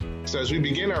So as we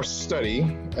begin our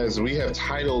study, as we have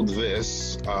titled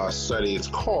this study, it's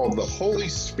called The Holy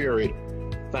Spirit,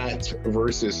 Fact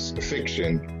versus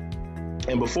Fiction.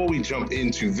 And before we jump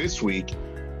into this week,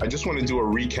 I just want to do a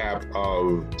recap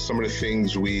of some of the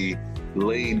things we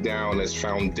laid down as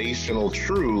foundational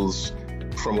truths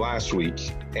from last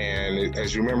week. And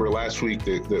as you remember, last week,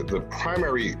 the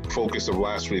primary focus of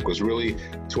last week was really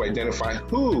to identify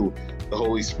who the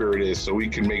Holy Spirit is so we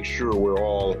can make sure we're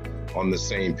all on the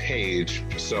same page.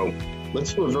 So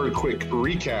let's do a very quick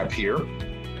recap here.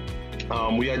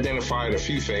 We identified a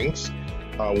few things.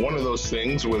 One of those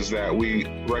things was that we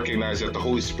recognize that the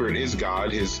Holy Spirit is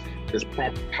God. His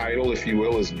proper title, if you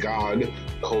will, is God,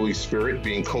 the Holy Spirit,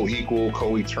 being co-equal,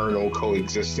 co-eternal,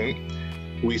 co-existent.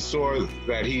 We saw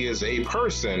that he is a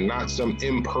person, not some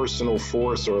impersonal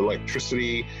force or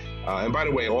electricity. And by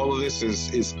the way, all of this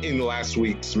is in last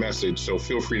week's message, so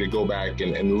feel free to go back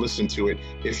and listen to it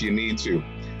if you need to.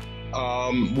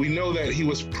 We know that he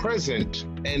was present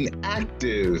and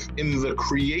active in the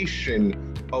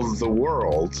creation of the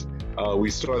world.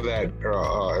 We saw that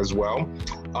as well.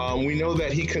 We know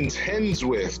that he contends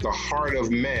with the heart of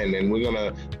men, and we're going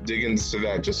to dig into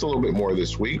that just a little bit more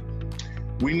this week.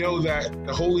 We know that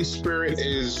the Holy Spirit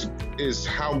is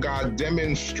how God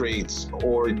demonstrates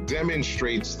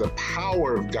the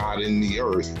power of God in the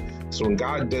earth. So when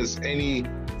God does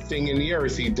anything in the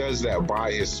earth, he does that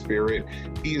by his Spirit.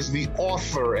 He is the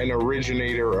author and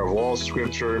originator of all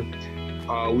Scripture.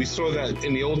 We saw that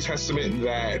in the Old Testament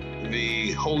that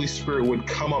the Holy Spirit would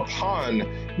come upon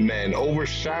men,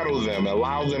 overshadow them,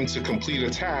 allow them to complete a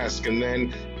task, and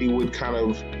then he would kind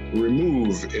of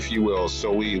remove, if you will.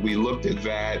 So we looked at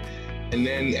that. And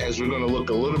then as we're going to look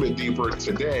a little bit deeper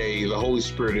today, the Holy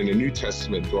Spirit in the New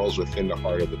Testament dwells within the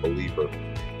heart of the believer.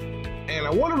 And I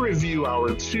want to review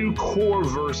our two core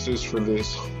verses for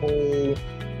this whole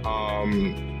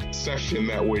session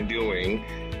that we're doing.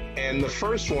 And the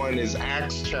first one is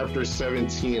Acts chapter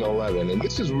 17:11. And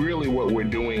this is really what we're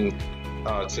doing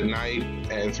tonight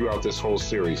and throughout this whole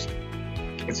series.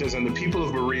 It says, "And the people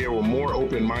of Berea were more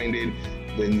open-minded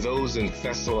than those in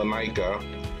Thessalonica,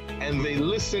 and they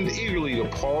listened eagerly to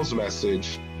Paul's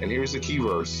message." And here's the key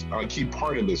verse, key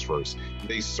part of this verse.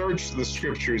 "They searched the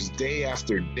scriptures day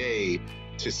after day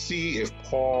to see if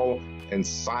Paul and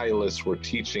Silas were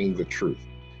teaching the truth."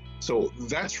 So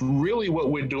that's really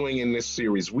what we're doing in this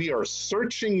series. We are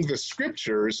searching the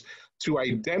scriptures to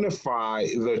identify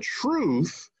the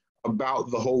truth about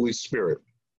the Holy Spirit.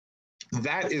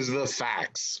 That is the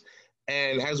facts.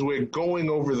 And as we're going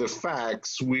over the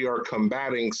facts, we are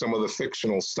combating some of the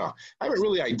fictional stuff. I haven't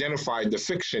really identified the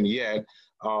fiction yet,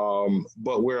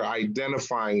 but we're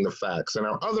identifying the facts. And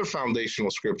our other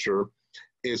foundational scripture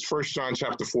is 1 John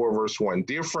chapter 4, verse 1.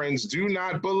 "Dear friends, do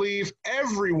not believe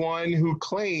everyone who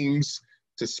claims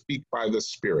to speak by the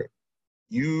Spirit.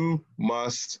 You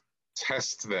must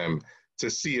test them to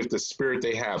see if the spirit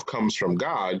they have comes from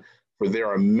God, for there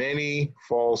are many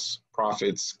false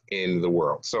prophets in the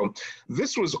world." So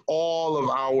this was all of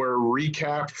our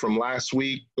recap from last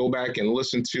week. Go back and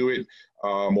listen to it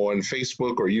on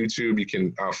Facebook or YouTube. You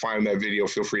can find that video.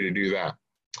 Feel free to do that.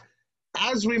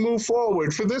 As we move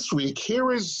forward for this week,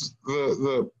 here is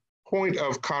the point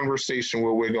of conversation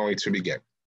where we're going to begin.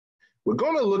 We're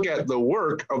going to look at the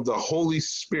work of the Holy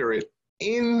Spirit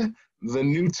in the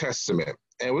New Testament.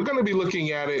 And we're going to be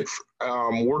looking at it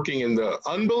working in the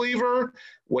unbeliever,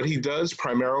 what he does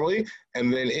primarily,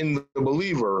 and then in the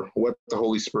believer, what the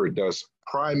Holy Spirit does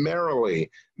primarily.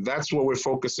 That's what we're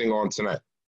focusing on tonight.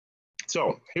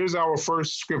 So here's our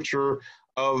first scripture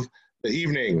of the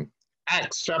evening.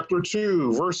 Acts chapter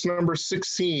 2, verse number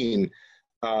 16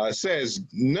 says,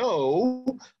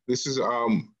 "No," this is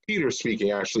Peter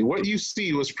speaking actually, "what you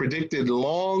see was predicted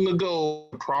long ago,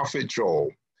 prophet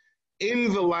Joel.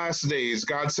 In the last days,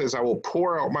 God says, I will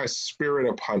pour out my spirit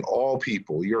upon all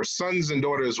people. Your sons and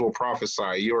daughters will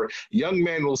prophesy. Your young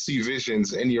men will see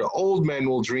visions, and your old men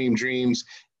will dream dreams.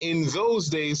 In those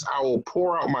days, I will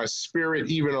pour out my spirit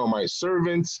even on my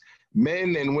servants,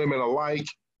 men and women alike,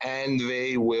 and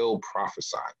they will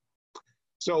prophesy."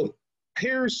 So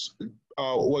here's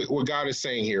what God is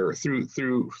saying here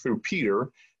through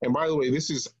Peter. And by the way, this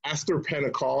is after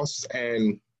Pentecost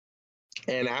and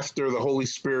after the Holy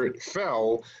Spirit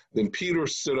fell, then Peter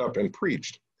stood up and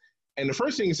preached. And the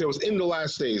first thing he said was in the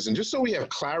last days. And just so we have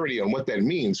clarity on what that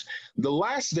means, the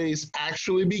last days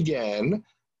actually began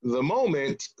the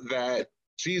moment that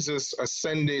Jesus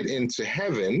ascended into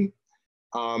heaven.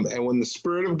 And when the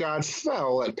Spirit of God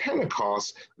fell at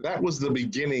Pentecost, that was the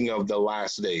beginning of the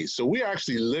last days. So we're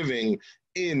actually living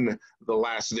in the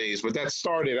last days, but that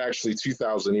started actually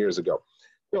 2,000 years ago.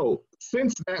 So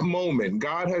since that moment,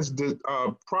 God has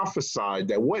prophesied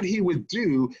that what he would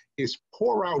do is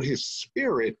pour out his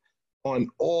spirit on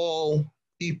all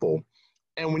people.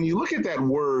 And when you look at that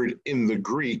word in the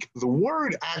Greek, the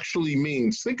word actually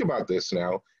means, think about this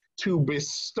now, to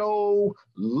bestow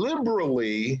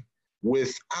liberally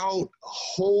without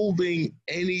holding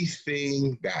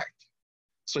anything back.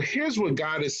 So here's what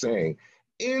God is saying.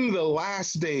 In the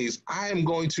last days, I am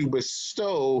going to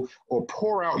bestow or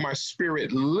pour out my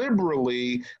spirit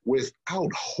liberally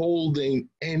without holding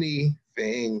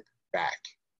anything back.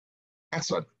 That's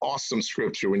an awesome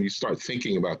scripture when you start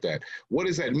thinking about that. What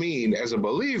does that mean as a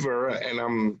believer? And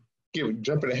I'm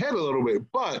jumping ahead a little bit,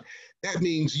 but that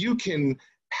means you can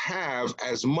have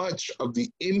as much of the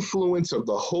influence of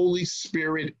the Holy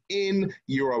Spirit in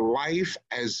your life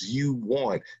as you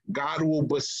want. God will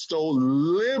bestow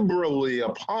liberally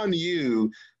upon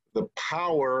you the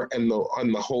power and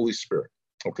the Holy Spirit.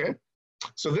 Okay?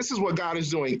 So this is what God is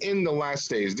doing in the last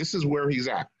days. This is where he's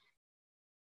at.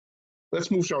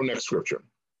 Let's move to our next scripture.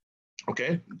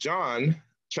 Okay? John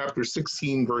chapter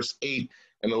 16, verse 8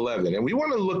 and 11. And we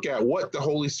want to look at what the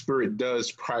Holy Spirit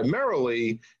does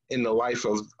primarily in the life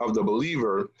of the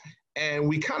believer. And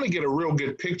we kind of get a real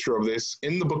good picture of this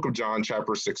in the book of John,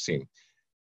 chapter 16.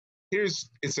 It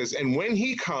says, and when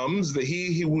he comes,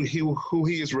 who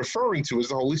he is referring to is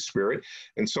the Holy Spirit.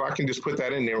 And so I can just put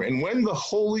that in there. And when the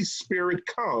Holy Spirit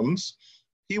comes,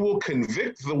 he will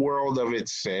convict the world of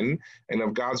its sin and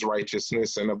of God's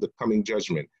righteousness and of the coming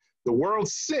judgment. The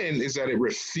world's sin is that it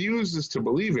refuses to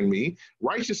believe in me.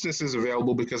 Righteousness is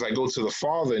available because I go to the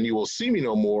Father and you will see me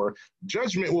no more.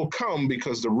 Judgment will come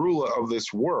because the ruler of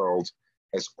this world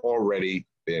has already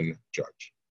been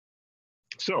judged.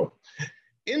 So,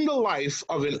 in the life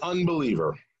of an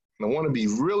unbeliever, and I want to be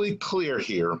really clear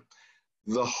here,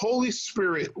 the Holy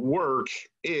Spirit work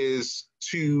is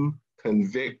to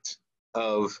convict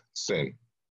of sin.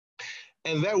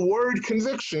 And that word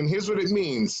conviction, here's what it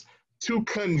means. To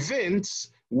convince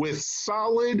with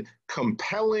solid,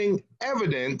 compelling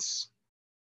evidence.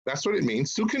 That's what it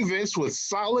means. To convince with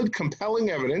solid,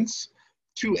 compelling evidence,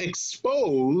 to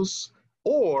expose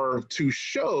or to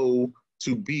show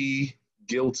to be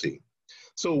guilty.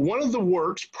 So one of the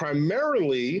works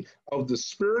primarily of the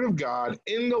Spirit of God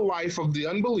in the life of the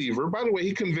unbeliever, by the way,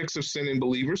 he convicts of sin in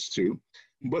believers too,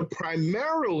 but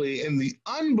primarily in the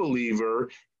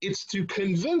unbeliever, it's to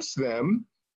convince them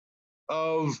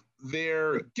of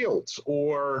their guilt,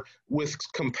 or with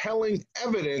compelling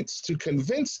evidence to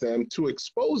convince them, to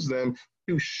expose them,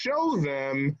 to show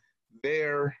them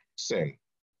their sin.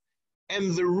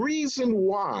 And the reason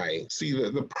why, see,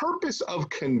 the purpose of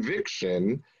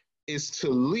conviction is to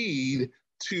lead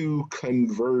to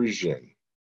conversion.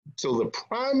 So the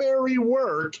primary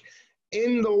work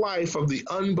in the life of the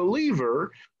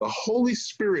unbeliever, the Holy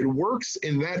Spirit works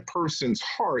in that person's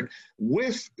heart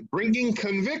with bringing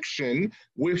conviction,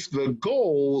 with the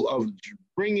goal of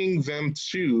bringing them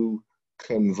to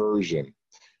conversion.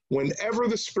 Whenever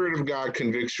the Spirit of God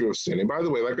convicts you of sin, and by the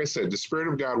way, like I said, the Spirit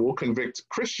of God will convict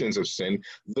Christians of sin,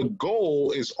 the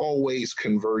goal is always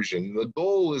conversion. The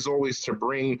goal is always to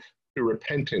bring to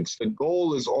repentance. The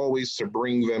goal is always to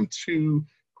bring them to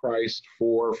Christ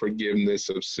for forgiveness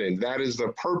of sin. That is the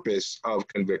purpose of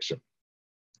conviction.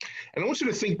 And I want you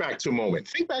to think back to a moment.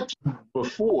 Think back to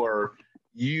before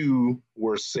you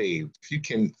were saved, if you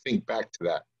can think back to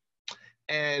that.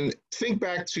 And think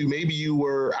back to maybe you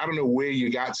were, I don't know where you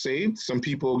got saved. Some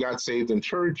people got saved in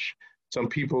church. Some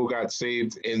people got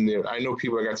saved in their, I know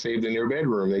people that got saved in their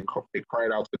bedroom. They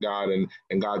cried out to God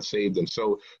and God saved them.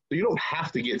 So you don't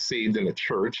have to get saved in a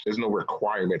church. There's no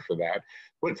requirement for that.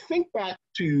 But think back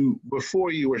to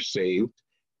before you were saved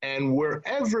and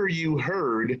wherever you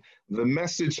heard the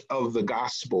message of the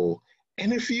gospel.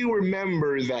 And if you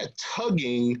remember that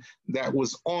tugging that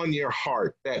was on your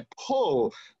heart, that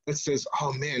pull that says,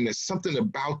 oh man, there's something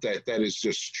about that is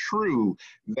just true,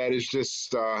 that is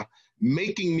just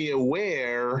making me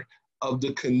aware of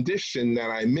the condition that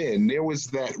I'm in. There was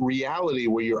that reality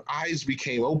where your eyes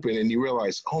became open and you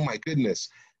realized, oh my goodness,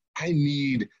 I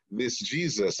need this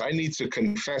Jesus. I need to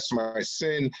confess my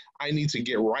sin. I need to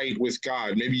get right with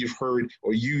God. Maybe you've heard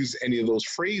or used any of those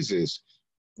phrases.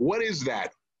 What is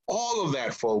that? All of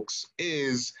that, folks,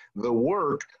 is the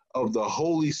work of the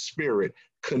Holy Spirit,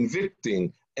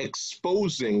 convicting,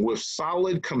 exposing with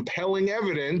solid, compelling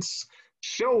evidence,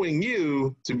 showing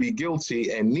you to be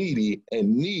guilty and needy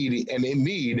and in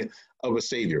need of a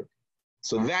Savior.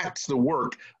 So that's the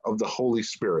work of the Holy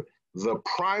Spirit. The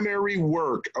primary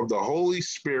work of the Holy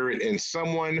Spirit in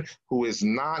someone who is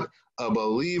not a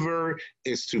believer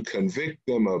is to convict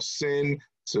them of sin,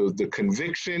 So the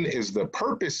conviction is the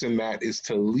purpose in that is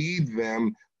to lead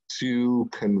them to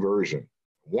conversion.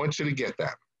 I want you to get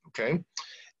that, okay?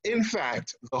 In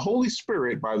fact, the Holy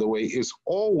Spirit, by the way, is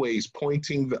always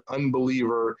pointing the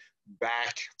unbeliever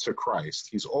back to Christ.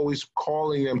 He's always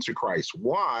calling them to Christ.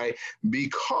 Why?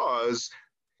 Because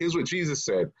here's what Jesus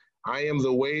said, I am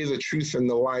the way, the truth, and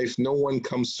the life. No one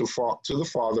comes to the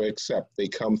Father except they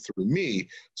come through me.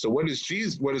 So what does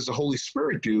the Holy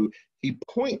Spirit do? He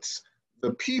points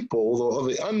the people,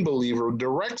 the unbeliever,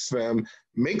 directs them,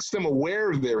 makes them aware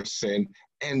of their sin,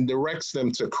 and directs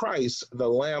them to Christ, the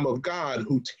Lamb of God,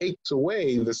 who takes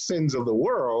away the sins of the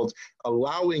world,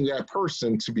 allowing that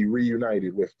person to be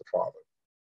reunited with the Father.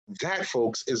 That,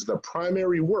 folks, is the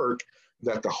primary work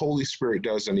that the Holy Spirit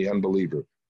does in the unbeliever.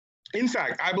 In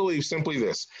fact, I believe simply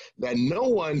this, that no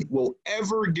one will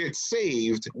ever get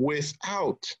saved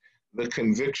without the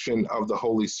conviction of the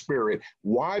Holy Spirit.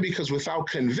 Why? Because without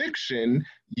conviction,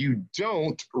 you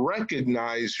don't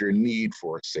recognize your need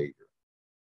for a Savior.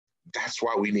 That's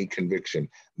why we need conviction.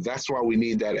 That's why we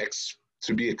need that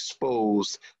to be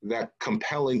exposed, that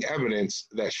compelling evidence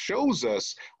that shows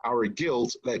us our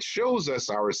guilt, that shows us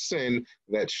our sin,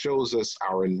 that shows us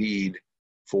our need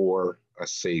for a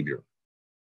Savior.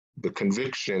 The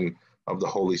conviction of the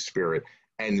Holy Spirit.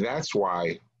 And that's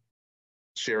why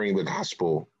sharing the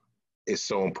gospel is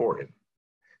so important.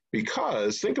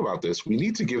 Because, think about this, we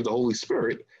need to give the Holy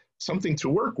Spirit something to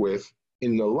work with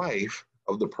in the life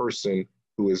of the person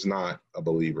who is not a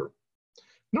believer.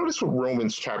 Notice what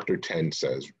Romans chapter 10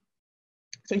 says.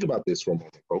 Think about this for a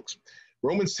moment, folks.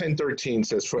 Romans 10:13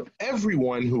 says, for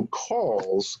everyone who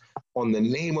calls on the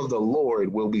name of the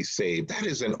Lord will be saved. That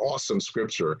is an awesome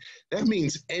scripture. That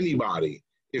means anybody.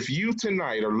 If you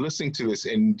tonight are listening to this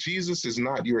and Jesus is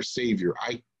not your Savior,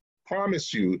 I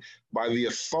promise you, by the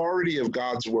authority of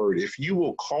God's word, if you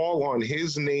will call on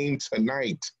his name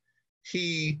tonight,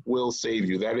 he will save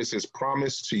you. That is his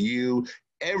promise to you.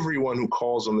 Everyone who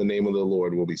calls on the name of the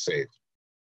Lord will be saved.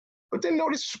 But then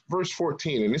notice verse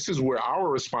 14, and this is where our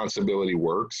responsibility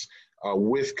works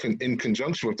in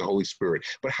conjunction with the Holy Spirit.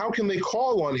 But how can they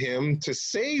call on him to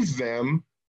save them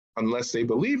unless they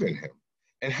believe in him?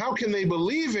 And how can they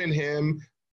believe in him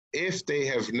if they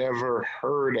have never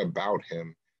heard about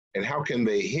him? And how can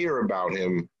they hear about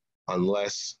him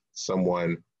unless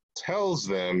someone tells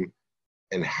them?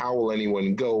 And how will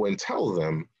anyone go and tell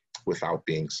them without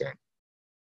being sent?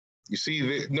 You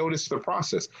see, notice the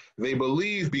process. They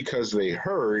believe because they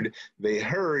heard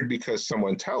because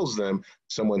someone tells them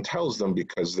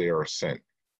because they are sent.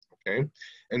 Okay?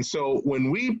 And so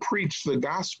when we preach the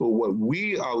gospel, what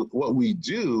we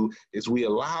do is we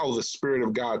allow the Spirit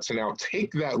of God to now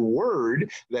take that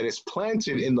word that is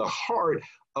planted in the heart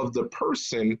of the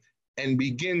person and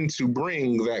begin to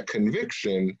bring that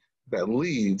conviction that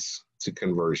leads to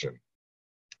conversion.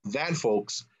 That,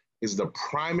 folks, is the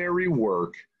primary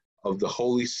work of the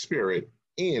Holy Spirit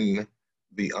in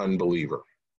the unbeliever.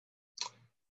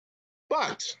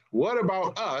 But what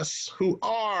about us who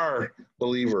are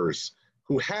believers,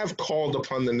 who have called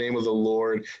upon the name of the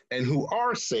Lord and who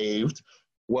are saved?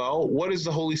 Well, what does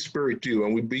the Holy Spirit do?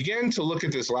 And we began to look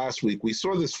at this last week. We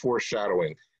saw this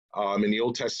foreshadowing in the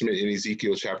Old Testament in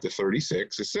Ezekiel chapter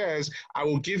 36. It says, I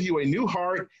will give you a new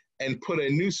heart and put a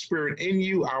new spirit in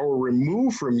you. I will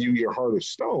remove from you your heart of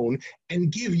stone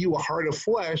and give you a heart of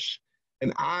flesh,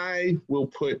 and I will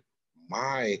put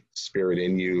my spirit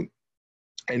in you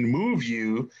and move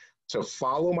you to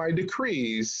follow my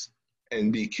decrees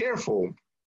and be careful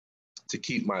to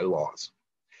keep my laws.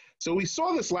 So we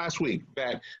saw this last week,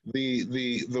 that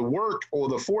the work or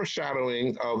the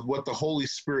foreshadowing of what the Holy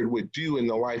Spirit would do in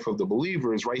the life of the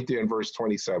believer is right there in verse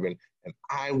 27. And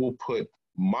I will put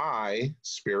my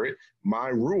spirit,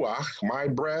 my ruach, my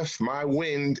breath, my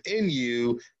wind in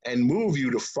you and move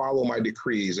you to follow my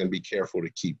decrees and be careful to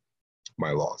keep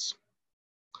my laws.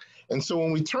 And so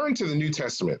when we turn to the New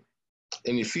Testament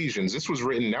in Ephesians, that was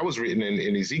written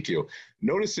in Ezekiel.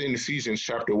 Notice in Ephesians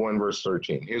chapter 1, verse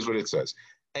 13. Here's what it says.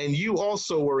 And you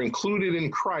also were included in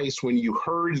Christ when you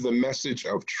heard the message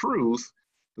of truth,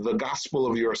 the gospel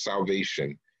of your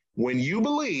salvation. When you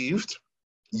believed,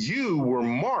 you were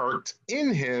marked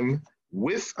in him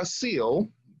with a seal.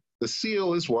 The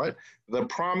seal is what? The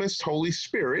promised Holy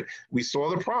Spirit. We saw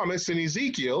the promise in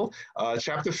Ezekiel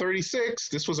chapter 36.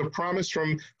 This was a promise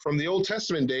from the Old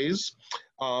Testament days,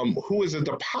 who is a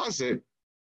deposit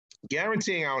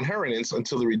guaranteeing our inheritance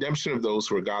until the redemption of those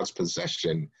who are God's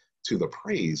possession to the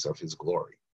praise of his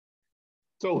glory.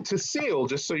 So to seal,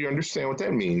 just so you understand what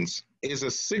that means, is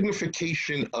a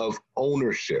signification of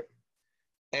ownership.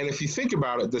 And if you think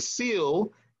about it, the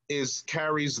seal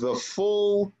carries the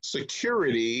full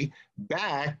security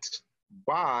backed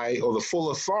by, or the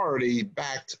full authority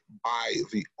backed by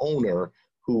the owner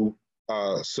who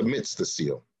submits the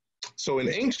seal. So in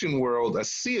ancient world, a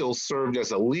seal served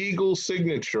as a legal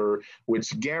signature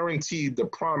which guaranteed the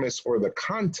promise or the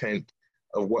content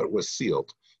of what was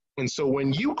sealed. And so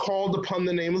when you called upon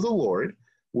the name of the Lord,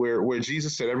 where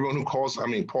Jesus said, everyone who calls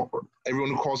on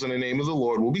the name of the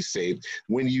Lord will be saved.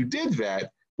 When you did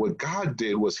that, what God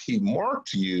did was he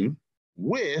marked you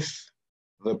with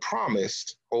the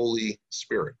promised Holy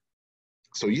Spirit.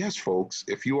 So yes, folks,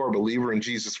 if you are a believer in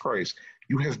Jesus Christ,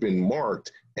 you have been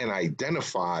marked and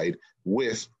identified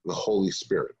with the Holy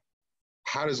Spirit.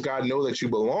 How does God know that you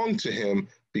belong to him?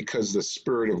 Because the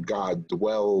Spirit of God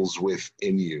dwells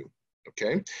within you,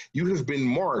 okay? You have been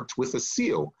marked with a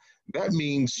seal. That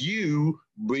means you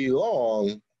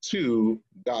belong to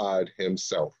God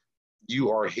himself. You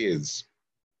are his.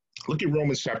 Look at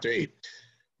Romans chapter 8.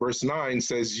 Verse 9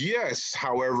 says, yes,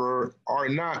 however, are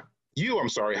not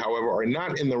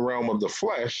in the realm of the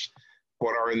flesh,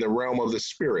 but are in the realm of the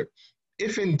Spirit.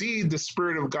 If indeed the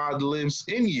Spirit of God lives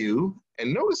in you,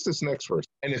 and notice this next verse,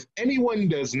 and if anyone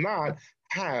does not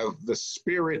have the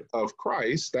Spirit of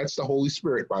Christ, that's the Holy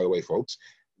Spirit, by the way, folks,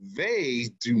 they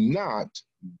do not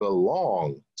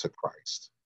belong to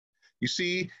Christ. You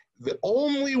see, the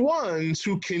only ones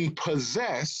who can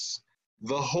possess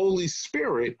the Holy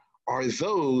Spirit are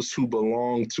those who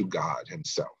belong to God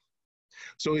himself.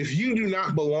 So if you do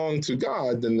not belong to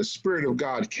God, then the Spirit of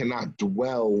God cannot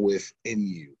dwell within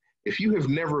you. If you have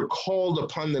never called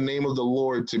upon the name of the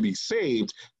Lord to be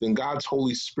saved, then God's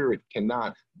Holy Spirit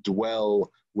cannot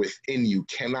dwell within you,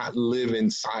 cannot live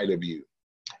inside of you.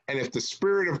 And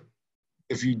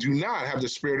if you do not have the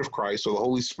Spirit of Christ or the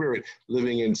Holy Spirit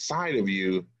living inside of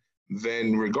you,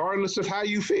 then regardless of how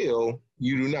you feel,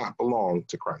 you do not belong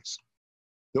to Christ.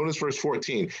 Notice verse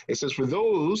 14. It says, for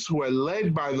those who are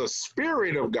led by the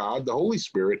Spirit of God, the Holy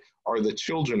Spirit, are the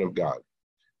children of God.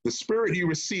 The Spirit you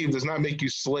receive does not make you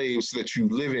slaves so that you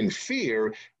live in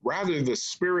fear. Rather, the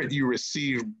Spirit you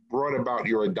received brought about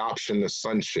your adoption to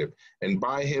sonship. And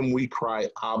by him we cry,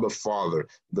 Abba, Father.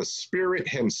 The Spirit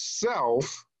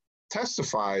himself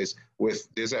testifies with,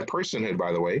 there's that personhood,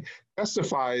 by the way,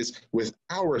 testifies with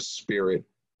our spirit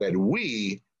that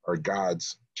we are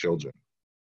God's children.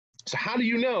 So how do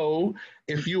you know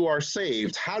if you are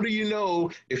saved? How do you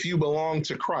know if you belong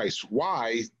to Christ?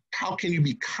 Why? How can you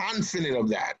be confident of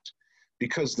that?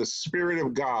 Because the Spirit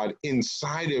of God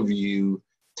inside of you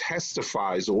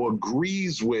testifies or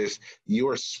agrees with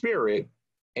your spirit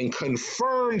and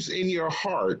confirms in your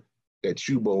heart that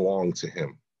you belong to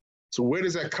him. So where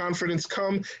does that confidence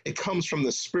come? It comes from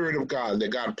the Spirit of God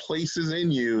that God places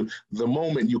in you the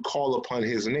moment you call upon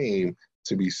his name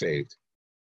to be saved.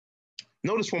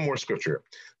 Notice one more scripture.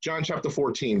 John chapter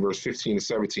 14, verse 15 to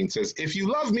 17 says, if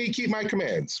you love me, keep my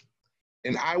commands,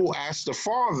 and I will ask the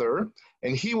Father,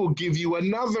 and he will give you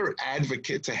another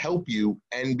advocate to help you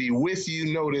and be with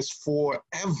you, notice,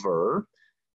 forever.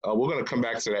 We're going to come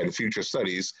back to that in future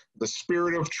studies. The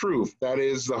Spirit of truth, that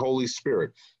is the Holy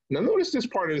Spirit. Now notice this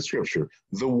part of the scripture.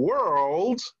 The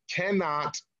world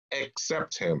cannot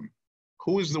accept him.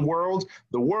 Who is the world?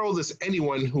 The world is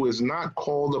anyone who is not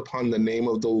called upon the name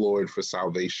of the Lord for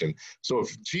salvation. So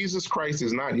if Jesus Christ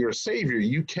is not your Savior,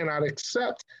 you cannot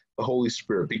accept the Holy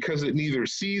Spirit because it neither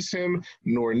sees him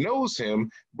nor knows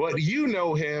him, but you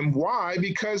know him. Why?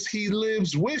 Because he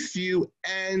lives with you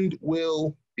and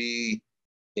will be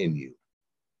in you.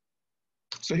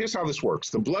 So here's how this works.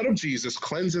 The blood of Jesus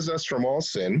cleanses us from all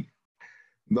sin.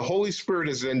 The Holy Spirit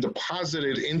is then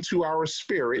deposited into our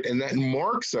spirit, and that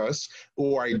marks us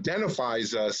or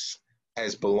identifies us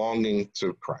as belonging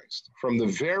to Christ. From the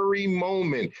very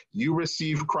moment you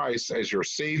receive Christ as your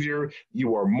Savior,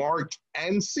 you are marked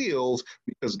and sealed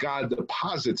because God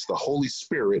deposits the Holy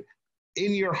Spirit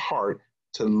in your heart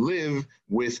to live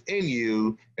within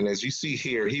you. And as you see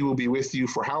here, he will be with you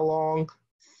for how long?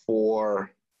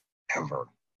 Forever.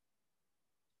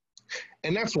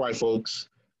 And that's why, folks,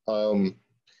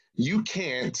 you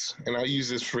can't, and I use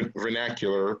this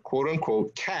vernacular, quote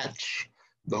unquote, catch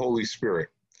the Holy Spirit.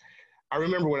 I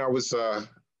remember when I was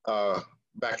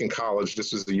back in college,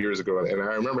 this was years ago, and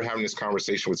I remember having this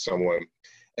conversation with someone,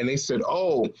 and they said,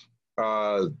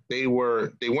 they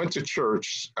went to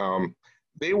church.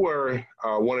 They were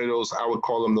one of those, I would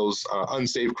call them those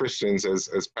unsaved Christians,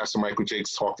 as Pastor Michael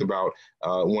Jakes talked about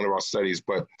one of our studies,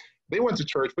 but they went to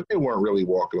church, but they weren't really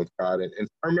walking with God. And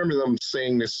I remember them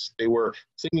saying this. They were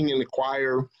singing in the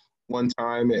choir one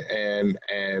time,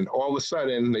 and all of a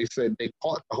sudden they said they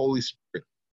caught the Holy Spirit.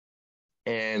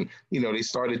 And, they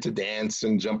started to dance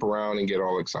and jump around and get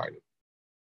all excited.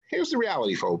 Here's the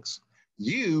reality, folks.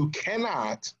 You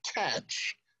cannot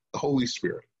catch the Holy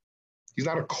Spirit. He's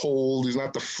not a cold, he's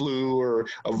not the flu or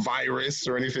a virus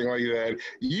or anything like that.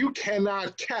 You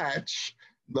cannot catch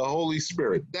the Holy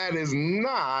Spirit. That is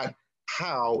not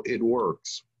how it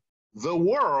works. The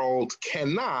world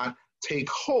cannot take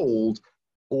hold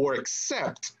or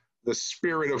accept the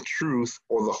Spirit of truth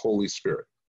or the Holy Spirit.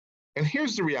 And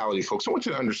here's the reality, folks. I want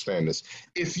you to understand this.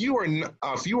 If you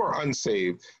are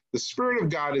unsaved, the Spirit of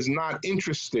God is not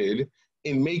interested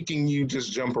in making you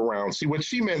just jump around. See, what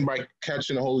she meant by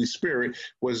catching the Holy Spirit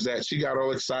was that she got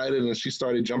all excited and she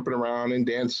started jumping around and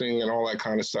dancing and all that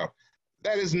kind of stuff.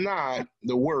 That is not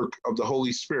the work of the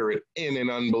Holy Spirit in an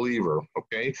unbeliever,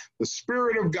 okay? The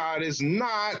Spirit of God is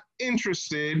not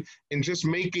interested in just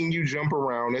making you jump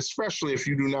around, especially if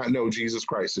you do not know Jesus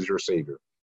Christ as your Savior.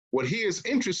 What he is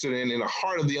interested in the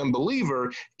heart of the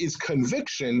unbeliever is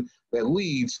conviction that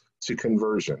leads to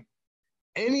conversion.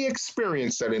 Any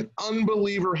experience that an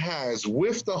unbeliever has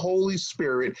with the Holy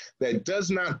Spirit that does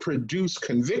not produce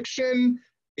conviction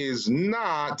is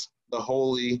not the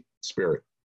Holy Spirit.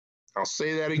 I'll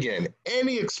say that again.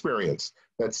 Any experience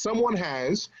that someone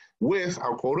has with,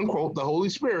 I'll quote unquote, the Holy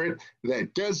Spirit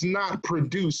that does not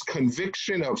produce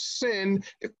conviction of sin,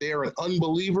 if they're an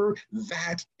unbeliever,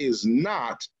 that is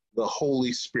not the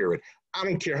Holy Spirit. I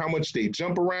don't care how much they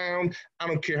jump around. I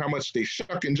don't care how much they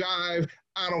shuck and jive.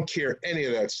 I don't care any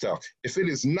of that stuff. If it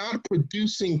is not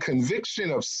producing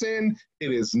conviction of sin,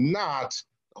 it is not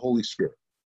the Holy Spirit.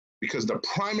 Because the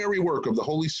primary work of the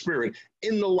Holy Spirit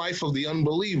in the life of the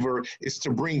unbeliever is to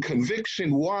bring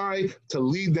conviction. Why? To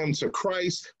lead them to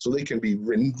Christ so they can be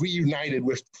reunited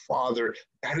with the Father.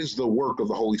 That is the work of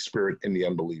the Holy Spirit in the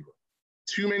unbeliever.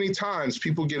 Too many times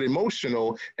people get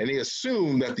emotional and they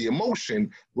assume that the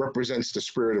emotion represents the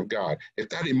Spirit of God. If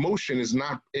that emotion is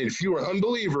not, if you are an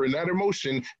unbeliever and that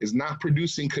emotion is not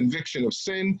producing conviction of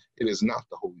sin, it is not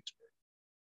the Holy Spirit.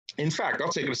 In fact,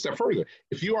 I'll take it a step further.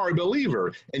 If you are a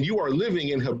believer and you are living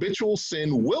in habitual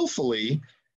sin willfully,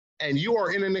 and you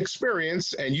are in an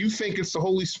experience and you think it's the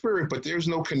Holy Spirit, but there's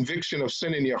no conviction of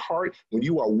sin in your heart, when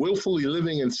you are willfully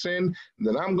living in sin,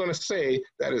 then I'm going to say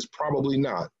that is probably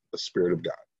not the Spirit of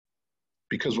God.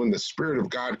 Because when the Spirit of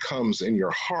God comes in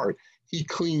your heart, he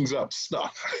cleans up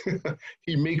stuff.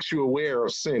 He makes you aware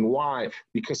of sin. Why?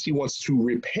 Because he wants to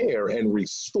repair and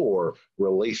restore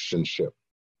relationship.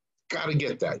 Got to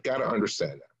get that. Got to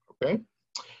understand that. Okay?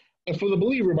 And for the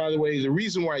believer, by the way, the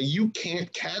reason why you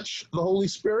can't catch the Holy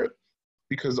Spirit,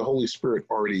 because the Holy Spirit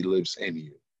already lives in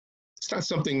you. It's not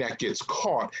something that gets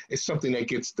caught. It's something that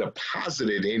gets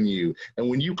deposited in you. And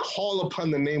when you call upon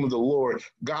the name of the Lord,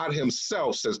 God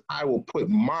himself says, I will put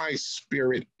my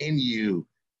Spirit in you.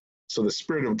 So the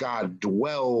Spirit of God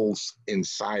dwells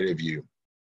inside of you.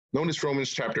 Notice Romans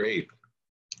chapter 8.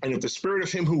 And if the Spirit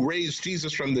of him who raised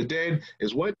Jesus from the dead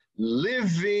is what?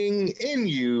 Living in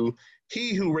you,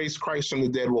 he who raised Christ from the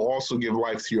dead will also give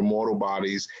life to your mortal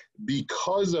bodies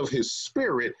because of his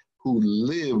Spirit who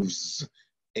lives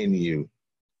in you.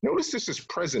 Notice this is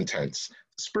present tense.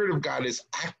 The Spirit of God is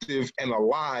active and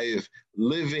alive,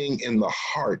 living in the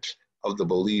heart of the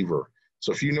believer.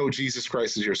 So if you know Jesus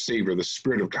Christ as your Savior, the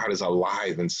Spirit of God is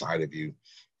alive inside of you.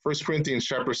 1 Corinthians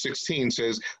chapter 16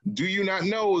 says, do you not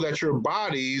know that your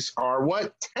bodies are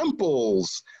what?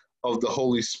 Temples of the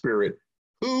Holy Spirit,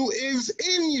 who is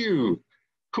in you,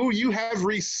 who you have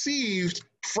received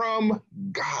from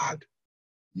God.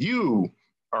 You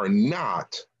are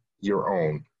not your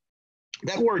own.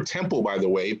 That word temple, by the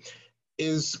way,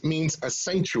 means a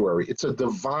sanctuary. It's a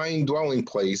divine dwelling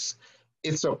place.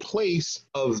 It's a place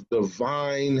of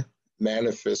divine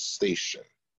manifestation.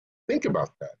 Think about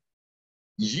that.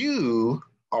 You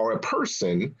are a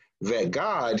person that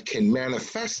God can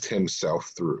manifest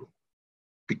himself through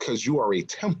because you are a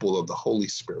temple of the Holy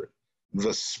Spirit,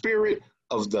 the Spirit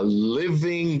of the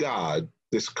living God,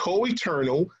 this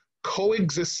co-eternal,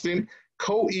 co-existent,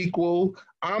 co-equal,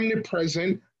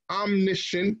 omnipresent,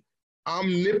 omniscient,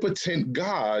 omnipotent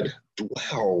God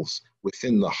dwells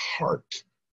within the heart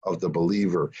of the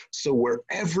believer. So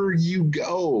wherever you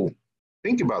go,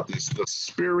 think about this, the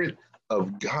Spirit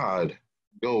of God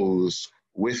goes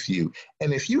with you.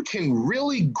 And if you can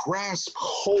really grasp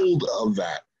hold of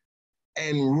that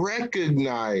and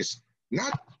recognize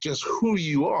not just who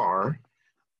you are,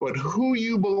 but who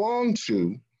you belong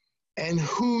to and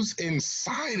who's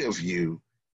inside of you,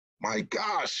 my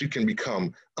gosh, you can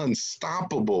become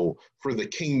unstoppable for the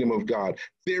kingdom of God.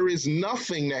 There is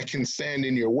nothing that can stand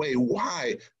in your way.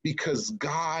 Why? Because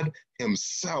God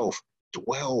himself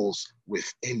dwells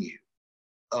within you.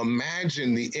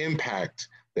 Imagine the impact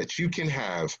that you can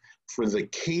have for the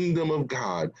kingdom of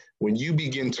God when you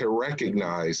begin to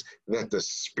recognize that the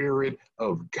Spirit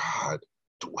of God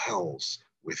dwells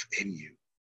within you.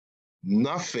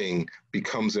 Nothing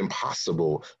becomes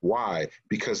impossible. Why?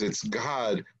 Because it's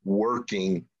God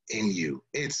working in you.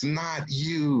 It's not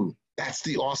you. That's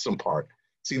the awesome part.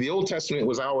 See, the Old Testament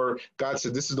was God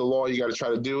said, this is the law, you got to try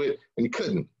to do it, and you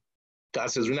couldn't. God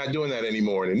says, we're not doing that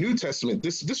anymore. In the New Testament,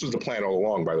 this was the plan all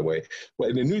along, by the way. But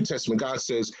in the New Testament, God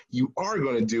says, you are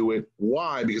going to do it.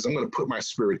 Why? Because I'm going to put my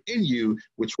Spirit in you,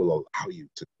 which will allow you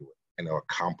to do it and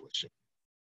accomplish it.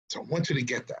 So I want you to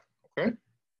get that, okay?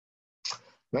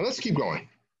 Now let's keep going.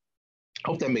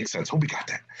 Hope that makes sense. Hope we got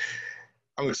that.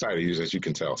 I'm excited, as you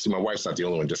can tell. See, my wife's not the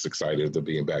only one just excited to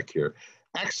being back here.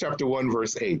 Acts chapter 1,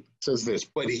 verse 8 says this,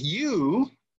 but you,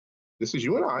 this is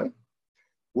you and I,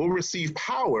 will receive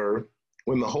power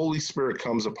when the Holy Spirit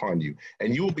comes upon you,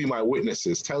 and you will be my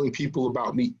witnesses, telling people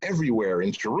about me everywhere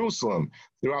in Jerusalem,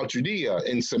 throughout Judea,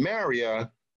 in Samaria,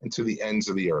 and to the ends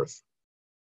of the earth.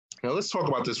 Now let's talk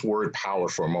about this word power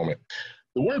for a moment.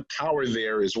 The word power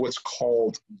there is what's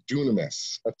called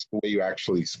dunamis. That's the way you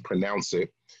actually pronounce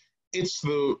it. It's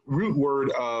the root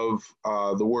word of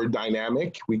the word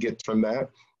dynamic, we get from that,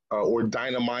 or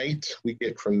dynamite, we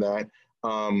get from that.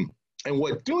 And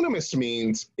what dunamis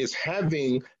means is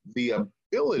having the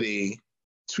ability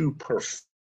to perform,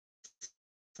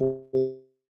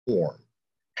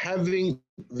 having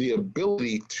the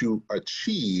ability to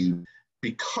achieve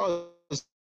because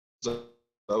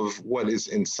of what is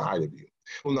inside of you.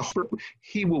 When the Spirit,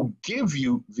 He will give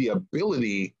you the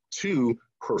ability to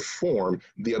perform,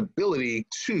 the ability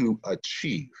to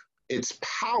achieve. It's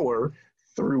power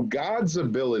through God's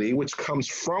ability, which comes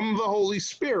from the Holy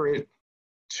Spirit,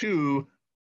 to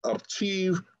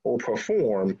achieve or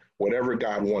perform whatever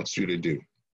God wants you to do.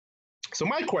 So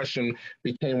my question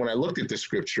became, when I looked at the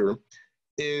scripture,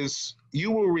 is you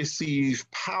will receive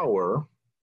power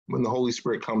when the Holy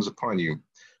Spirit comes upon you.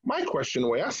 My question, the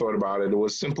way I thought about it,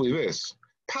 was simply this: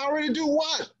 power to do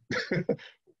what?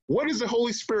 What is the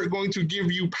Holy Spirit going to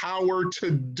give you power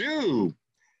to do?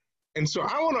 And so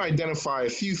I want to identify a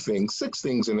few things, 6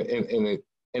 things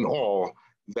in all,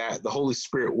 that the Holy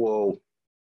Spirit will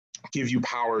give you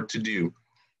power to do.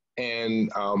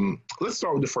 And let's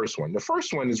start with the first one. The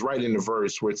first one is right in the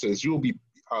verse where it says, "You will be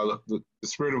the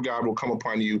Spirit of God will come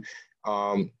upon you.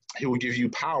 He will give you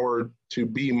power to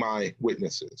be my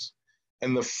witnesses."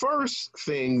 And the first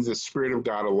thing the Spirit of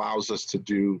God allows us to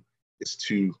do is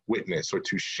to witness, or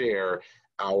to share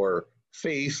our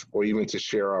faith, or even to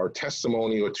share our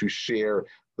testimony, or to share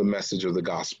the message of the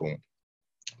gospel.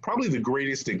 Probably the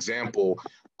greatest example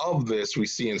of this we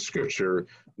see in Scripture,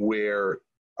 where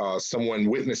someone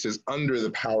witnesses under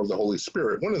the power of the Holy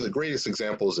Spirit. One of the greatest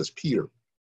examples is Peter.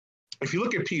 If you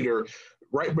look at Peter,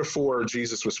 right before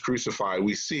Jesus was crucified,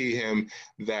 we see him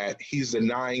that he's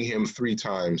denying him 3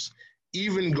 times,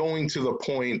 even going to the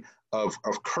point of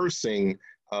cursing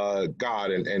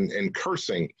God and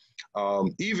cursing.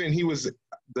 Even he was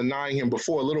denying him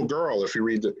before a little girl. If you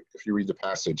read the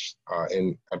passage,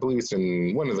 and I believe it's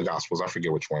in one of the Gospels, I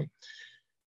forget which one.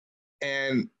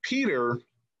 And Peter,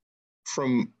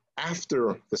 from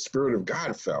after the Spirit of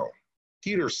God fell,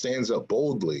 Peter stands up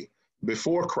boldly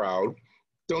before a crowd.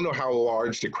 Don't know how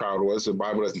large the crowd was. The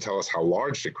Bible doesn't tell us how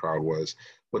large the crowd was.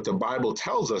 What the Bible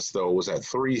tells us, though, was that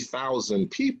 3,000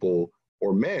 people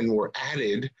or men were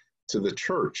added to the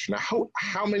church. Now,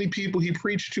 how many people he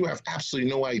preached to, I have absolutely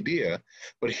no idea.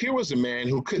 But here was a man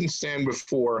who couldn't stand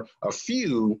before a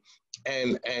few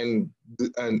and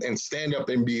stand up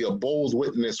and be a bold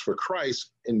witness for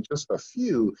Christ in just a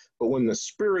few. But when the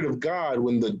Spirit of God,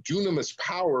 when the dunamis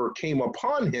power came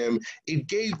upon him, it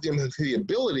gave them the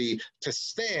ability to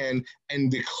stand and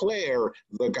declare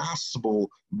the gospel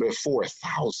before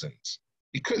thousands.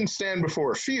 He couldn't stand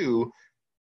before a few.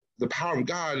 The power of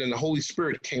God and the Holy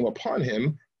Spirit came upon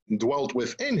him, dwelt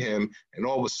within him, and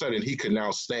all of a sudden he could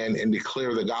now stand and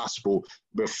declare the gospel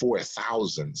before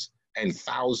thousands. And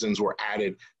thousands were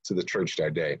added to the church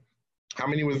that day. How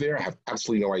many were there? I have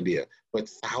absolutely no idea, but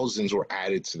thousands were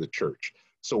added to the church.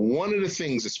 So one of the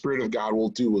things the Spirit of God will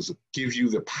do is give you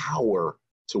the power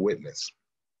to witness.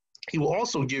 He will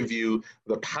also give you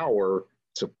the power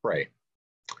to pray.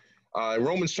 In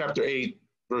Romans chapter 8,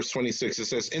 verse 26, it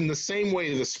says, "In the same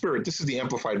way, the Spirit," this is the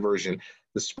Amplified version,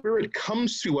 "the Spirit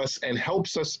comes to us and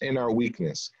helps us in our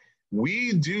weakness.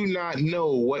 We do not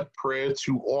know what prayer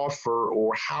to offer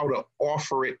or how to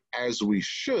offer it as we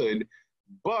should,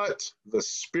 but the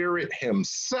Spirit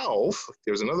Himself,"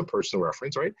 there's another personal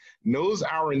reference, right, "knows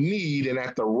our need, and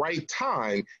at the right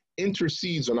time,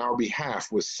 intercedes on our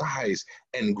behalf with sighs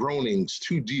and groanings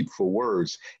too deep for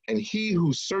words. And he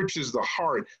who searches the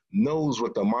heart knows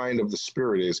what the mind of the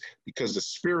Spirit is, because the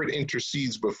Spirit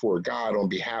intercedes before God on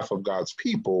behalf of God's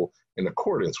people in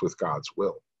accordance with God's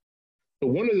will. So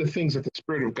one of the things that the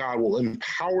Spirit of God will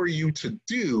empower you to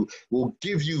do, will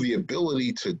give you the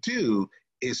ability to do,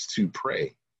 is to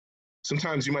pray.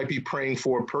 Sometimes you might be praying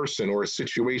for a person or a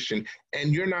situation,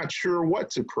 and you're not sure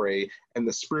what to pray, and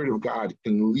the Spirit of God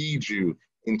can lead you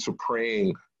into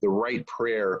praying the right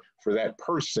prayer for that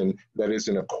person that is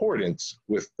in accordance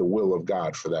with the will of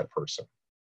God for that person.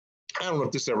 I don't know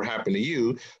if this ever happened to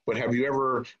you, but have you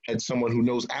ever had someone who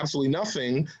knows absolutely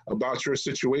nothing about your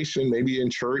situation, maybe in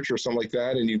church or something like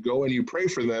that, and you go and you pray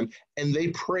for them, and they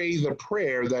pray the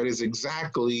prayer that is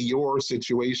exactly your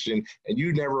situation, and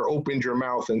you never opened your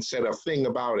mouth and said a thing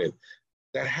about it?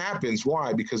 That happens.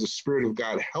 Why? Because the Spirit of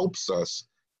God helps us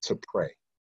to pray.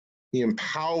 He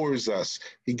empowers us.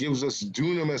 He gives us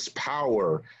dunamis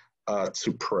power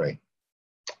to pray.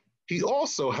 He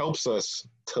also helps us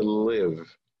to live.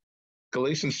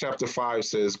 Galatians chapter 5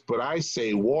 says, but I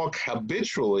say walk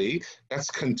habitually, that's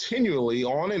continually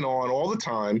on and on all the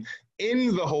time,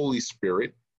 in the Holy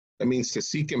Spirit. That means to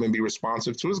seek him and be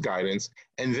responsive to his guidance.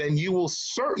 And then you will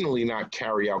certainly not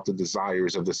carry out the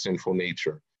desires of the sinful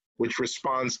nature, which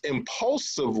responds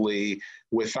impulsively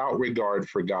without regard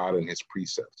for God and his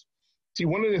precepts. See,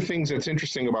 one of the things that's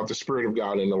interesting about the Spirit of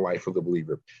God in the life of the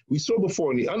believer, we saw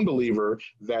before in the unbeliever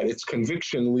that it's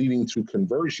conviction leading to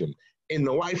conversion. In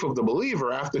the life of the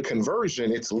believer, after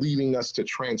conversion, it's leading us to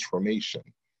transformation.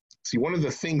 See, one of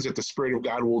the things that the Spirit of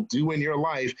God will do in your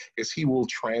life is he will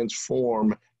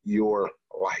transform your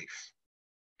life.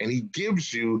 And he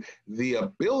gives you the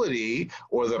ability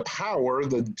or the power,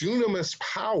 the dunamis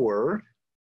power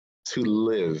to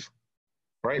live,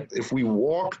 right? If we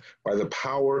walk by the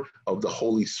power of the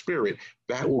Holy Spirit,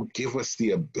 that will give us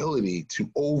the ability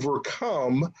to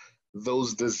overcome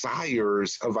those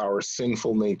desires of our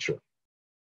sinful nature.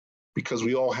 Because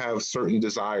we all have certain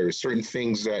desires, certain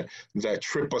things that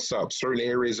trip us up, certain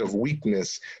areas of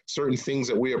weakness, certain things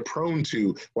that we are prone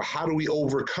to. Well, how do we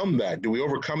overcome that? Do we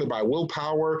overcome it by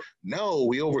willpower? No,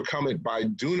 we overcome it by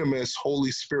dunamis,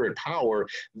 Holy Spirit power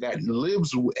that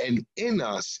lives in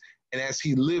us. And as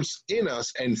he lives in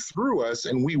us and through us,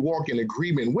 and we walk in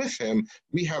agreement with him,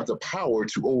 we have the power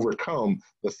to overcome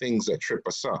the things that trip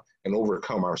us up and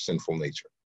overcome our sinful nature.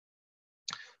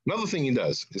 Another thing he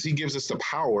does is he gives us the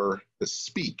power to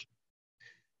speak.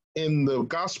 In the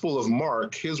Gospel of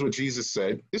Mark, here's what Jesus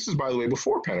said. This is, by the way,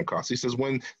 before Pentecost. He says,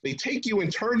 when they take you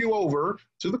and turn you over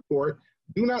to the court,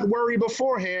 do not worry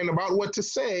beforehand about what to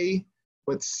say,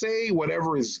 but say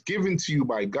whatever is given to you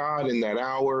by God in that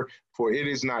hour, for it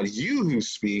is not you who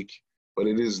speak, but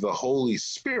it is the Holy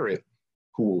Spirit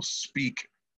who will speak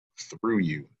through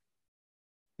you.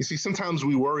 You see, sometimes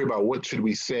we worry about what should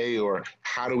we say or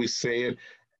how do we say it.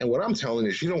 And what I'm telling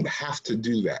you is you don't have to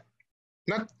do that.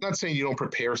 Not saying you don't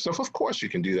prepare stuff. Of course you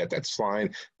can do that. That's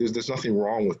fine. There's nothing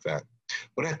wrong with that.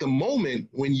 But at the moment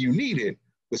when you need it,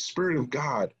 the Spirit of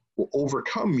God will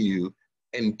overcome you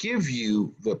and give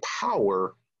you the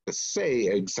power to say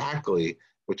exactly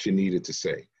what you needed to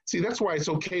say. See, that's why it's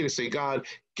okay to say, God,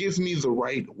 give me the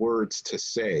right words to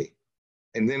say.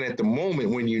 And then at the moment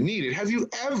when you need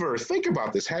it, think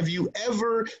about this, have you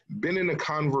ever been in a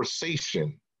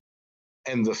conversation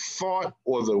and the thought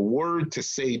or the word to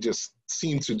say just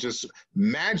seemed to just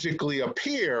magically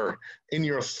appear in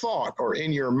your thought or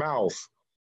in your mouth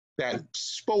that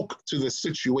spoke to the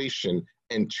situation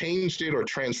and changed it or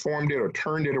transformed it or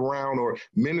turned it around or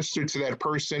ministered to that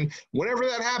person? Whenever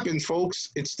that happens, folks,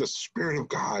 it's the Spirit of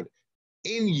God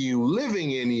in you,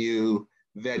 living in you,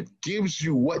 that gives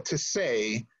you what to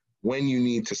say when you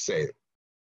need to say it.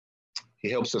 He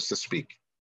helps us to speak.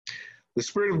 The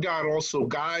Spirit of God also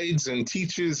guides and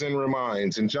teaches and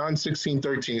reminds. In John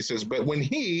 16:13, he says, but when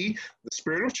he, the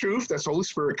Spirit of truth, that's Holy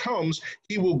Spirit, comes,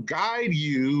 he will guide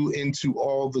you into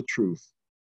all the truth.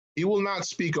 He will not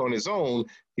speak on his own.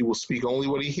 He will speak only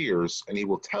what he hears, and he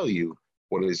will tell you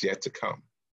what is yet to come.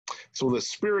 So the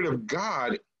Spirit of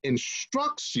God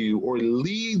instructs you or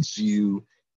leads you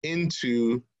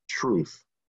into truth.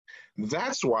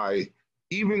 That's why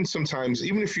even sometimes,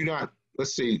 even if you're not,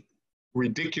 let's say,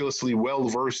 ridiculously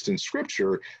well-versed in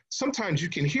Scripture, sometimes you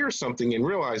can hear something and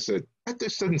realize that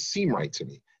this doesn't seem right to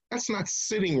me. That's not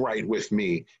sitting right with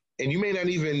me. And you may not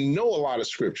even know a lot of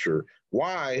Scripture.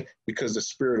 Why? Because the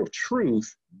Spirit of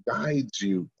truth guides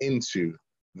you into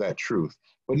that truth.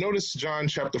 But notice John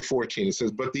chapter 14, it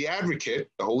says, but the advocate,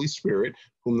 the Holy Spirit,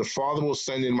 whom the Father will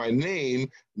send in my name,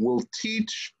 will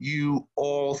teach you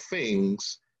all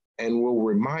things and will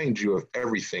remind you of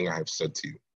everything I have said to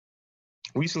you.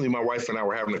 Recently, my wife and I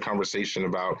were having a conversation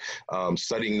about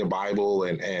studying the Bible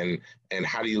and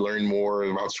how do you learn more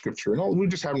about Scripture, and all. We're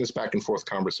just having this back and forth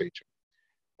conversation.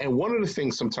 And one of the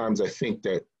things sometimes I think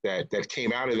that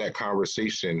came out of that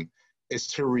conversation is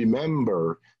to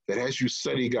remember that as you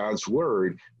study God's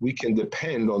word, we can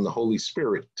depend on the Holy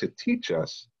Spirit to teach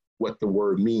us what the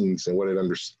word means and what it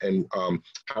and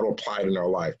how to apply it in our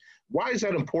life. Why is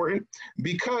that important?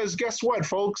 Because guess what,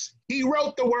 folks? He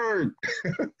wrote the word.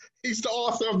 He's the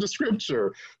author of the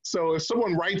scripture. So if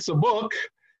someone writes a book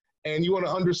and you want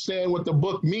to understand what the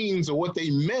book means or what they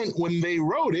meant when they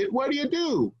wrote it, what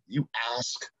do? You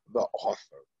ask the author.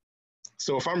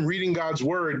 So if I'm reading God's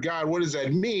word, God, what does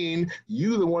that mean?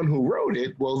 You, the one who wrote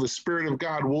it, well, the Spirit of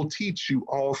God will teach you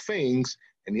all things.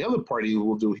 And the other part he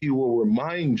will do, he will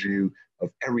remind you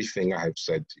of everything I have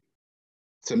said to you.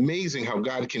 It's amazing how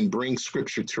God can bring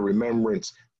scripture to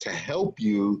remembrance to help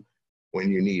you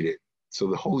when you need it. So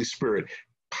the Holy Spirit,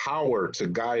 power to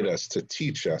guide us, to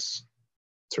teach us,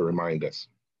 to remind us.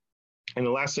 And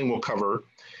the last thing we'll cover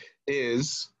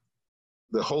is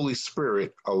the Holy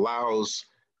Spirit allows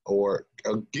or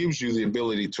gives you the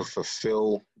ability to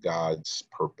fulfill God's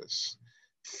purpose.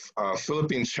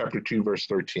 Philippians chapter 2, verse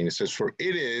 13, it says, "For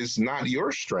it is not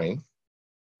your strength,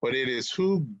 but it is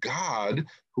God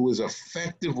who is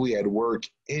effectively at work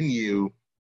in you,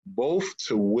 both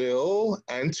to will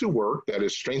and to work," that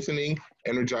is strengthening,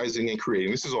 energizing, and creating.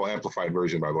 This is all amplified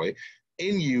version, by the way.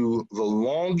 "In you, the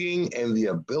longing and the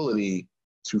ability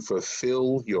to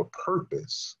fulfill your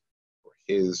purpose for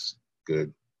his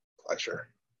good pleasure."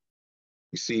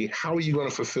 You see, how are you going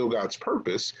to fulfill God's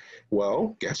purpose?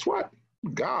 Well, guess what?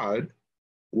 God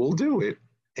will do it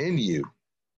in you.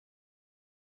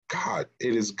 God,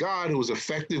 it is God who is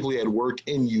effectively at work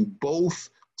in you, both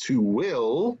to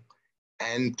will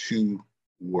and to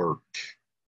work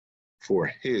for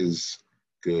his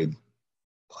good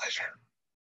pleasure.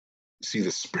 See,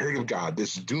 the Spirit of God,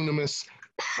 this dunamis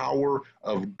power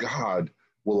of God,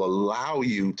 will allow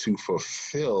you to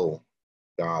fulfill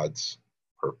God's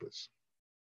purpose.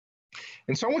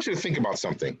 And so I want you to think about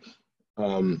something.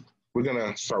 We're going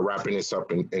to start wrapping this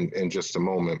up in just a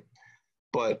moment.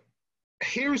 But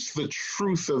here's the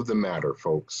truth of the matter,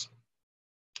 folks.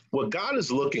 What God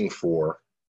is looking for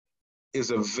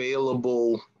is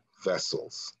available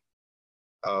vessels.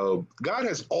 God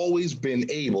has always been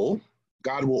able.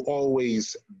 God will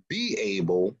always be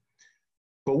able.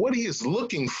 But what he is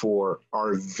looking for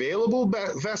are available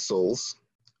vessels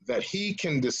that he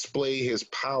can display his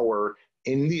power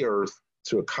in the earth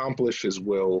to accomplish his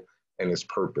will and his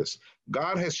purpose.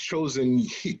 God has chosen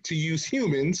to use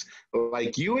humans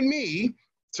like you and me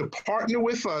to partner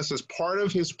with us as part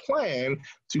of his plan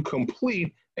to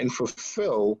complete and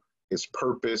fulfill his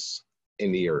purpose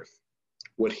in the earth.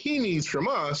 What he needs from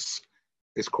us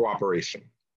is cooperation.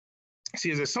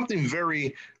 See, there's something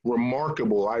very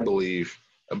remarkable, I believe,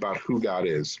 about who God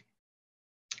is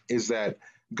that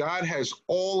God has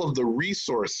all of the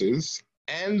resources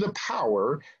and the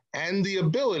power and the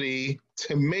ability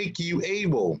to make you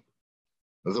able.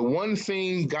 The one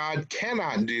thing God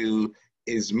cannot do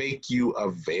is make you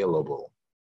available.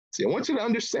 See, I want you to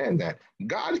understand that.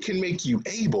 God can make you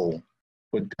able,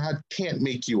 but God can't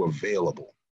make you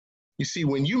available. You see,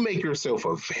 when you make yourself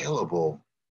available,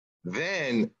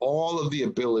 then all of the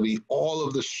ability, all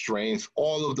of the strength,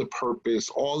 all of the purpose,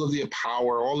 all of the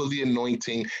power, all of the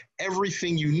anointing,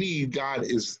 everything you need, God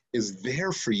is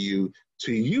there for you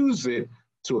to use it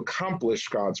to accomplish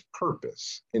God's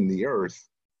purpose in the earth.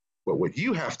 But what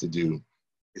you have to do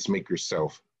is make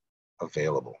yourself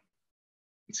available.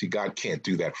 And see, God can't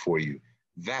do that for you.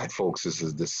 That, folks, is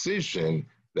a decision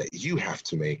that you have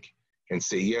to make and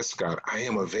say, yes, God, I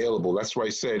am available. That's why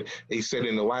he said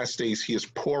in the last days, he is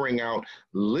pouring out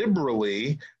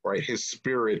liberally, right, his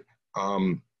spirit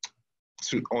in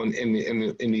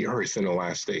the earth in the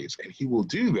last days. And he will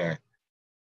do that.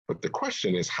 But the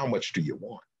question is, how much do you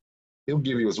want? He'll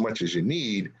give you as much as you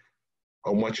need,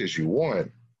 or much as you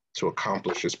want to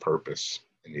accomplish his purpose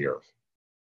in the earth.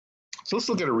 So let's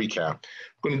look at a recap.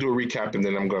 I'm going to do a recap, and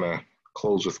then I'm going to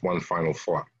close with one final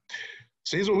thought.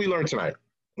 So here's what we learned tonight.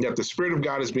 That the Spirit of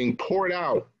God is being poured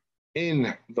out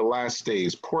in the last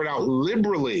days, poured out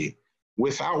liberally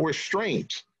without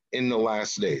restraint in the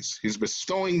last days. He's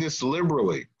bestowing this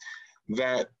liberally.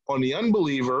 That on the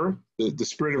unbeliever, the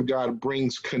Spirit of God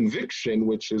brings conviction,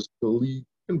 which is belief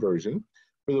conversion.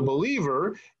 For the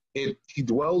believer, he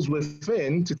dwells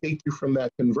within to take you from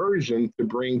that conversion to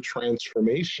bring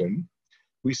transformation.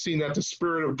 We've seen that the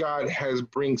Spirit of God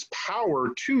brings power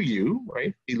to you,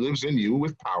 right? He lives in you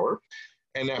with power.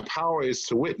 And that power is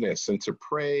to witness and to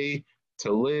pray,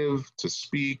 to live, to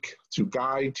speak, to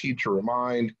guide, teach, or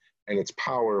remind, and its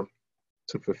power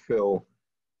to fulfill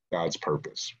God's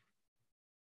purpose.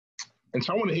 And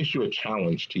so I want to issue a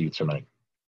challenge to you tonight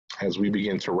as we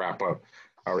begin to wrap up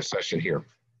our session here.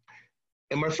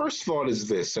 And my first thought is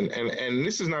this, and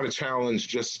this is not a challenge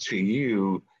just to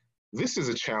you, this is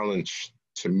a challenge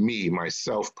to me,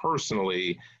 myself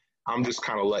personally. I'm just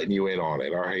kind of letting you in on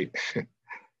it, all right?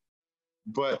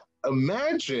 But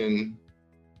imagine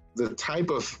the type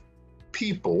of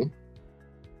people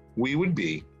we would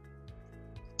be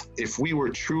if we were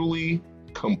truly,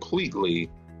 completely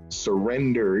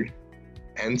surrendered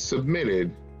and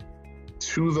submitted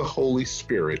to the Holy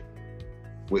Spirit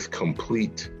with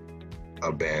complete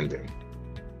abandon.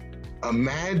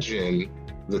 Imagine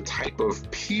the type of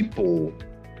people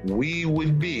we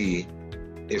would be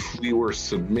if we were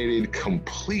submitted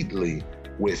completely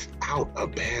without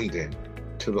abandon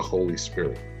to the Holy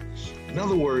Spirit. In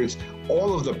other words,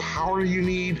 all of the power you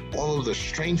need, all of the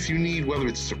strength you need, whether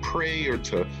it's to pray or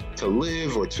to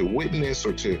live or to witness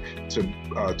or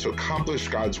to accomplish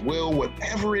God's will,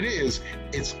 whatever it is,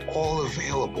 it's all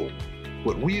available.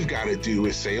 What we've got to do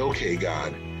is say, okay,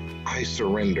 God, I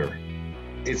surrender.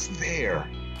 It's there.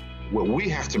 What we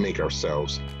have to make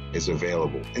ourselves is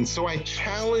available. And so I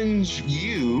challenge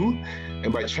you,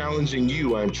 and by challenging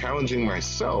you, I'm challenging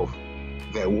myself,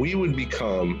 that we would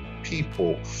become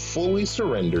people fully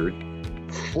surrendered,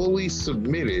 fully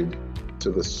submitted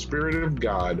to the Spirit of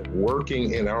God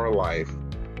working in our life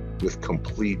with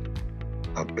complete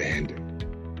abandon.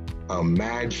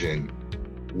 Imagine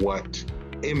what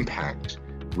impact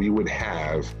we would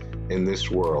have in this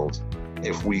world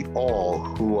if we all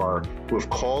who have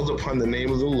called upon the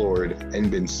name of the Lord and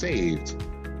been saved,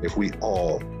 if we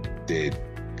all did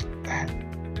that.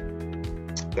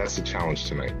 That's the challenge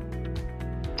tonight.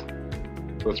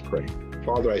 Let's pray.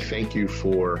 Father, I thank you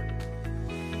for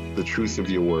the truth of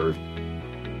your word.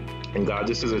 And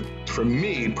God, for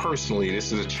me personally,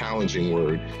 this is a challenging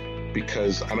word,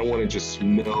 because I don't want to just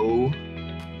know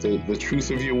the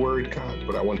truth of your word, God,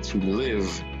 but I want to live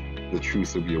the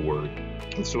truth of your word.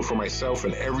 And so for myself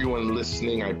and everyone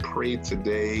listening, I pray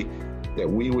today that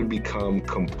we would become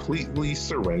completely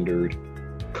surrendered,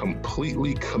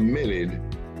 completely committed,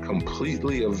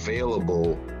 completely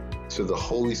available to the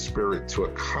Holy Spirit to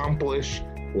accomplish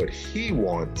what he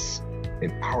wants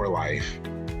in our life,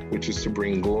 which is to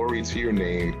bring glory to your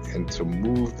name and to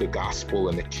move the gospel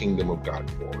and the kingdom of God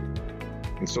forward.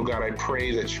 And so, God, I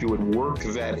pray that you would work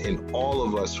that in all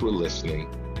of us who are listening.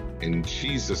 In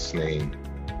Jesus' name,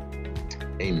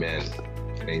 amen.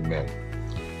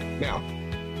 Amen. Now,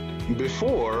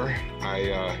 before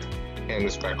I hand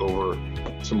this back over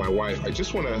to my wife, I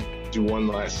just want to do one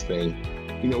last thing.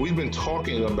 You know, we've been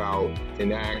talking about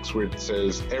in Acts where it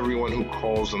says, everyone who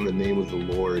calls on the name of the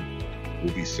Lord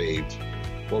will be saved.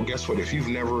 Well, guess what? If you've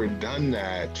never done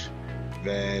that,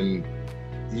 then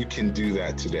you can do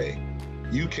that today.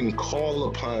 You can call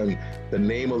upon the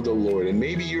name of the Lord. And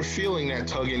maybe you're feeling that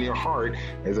tug in your heart.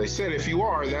 As I said, if you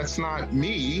are, that's not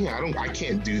me. I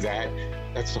can't do that.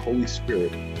 That's the Holy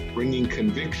Spirit bringing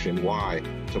conviction. Why?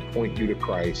 To point you to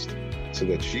Christ so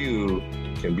that you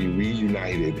can be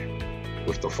reunited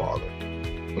with the Father.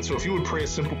 And so if you would pray a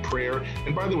simple prayer,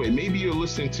 and by the way, maybe you're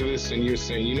listening to this and you're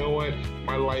saying, you know what,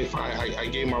 my life, I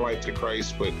gave my life to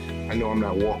Christ, but I know I'm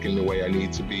not walking the way I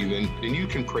need to be, then you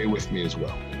can pray with me as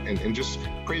well. And just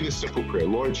pray this simple prayer.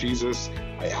 Lord Jesus,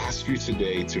 I ask you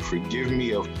today to forgive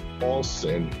me of all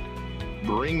sin.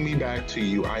 Bring me back to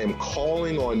you. I am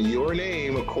calling on your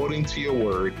name according to your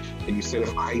word. And you said,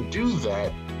 if I do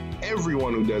that,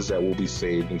 everyone who does that will be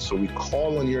saved. And so we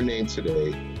call on your name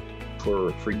today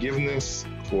for forgiveness,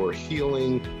 for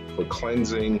healing, for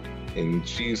cleansing. In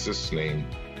Jesus' name,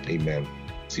 amen.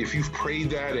 See, if you've prayed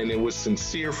that and it was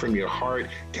sincere from your heart,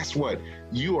 guess what?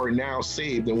 You are now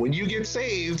saved. And when you get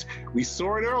saved, we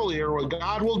saw it earlier, what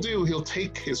God will do, he'll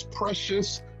take his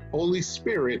precious Holy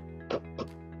Spirit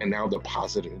and now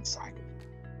deposit it inside of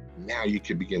you. Now you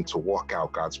can begin to walk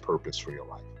out God's purpose for your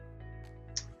life.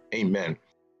 Amen.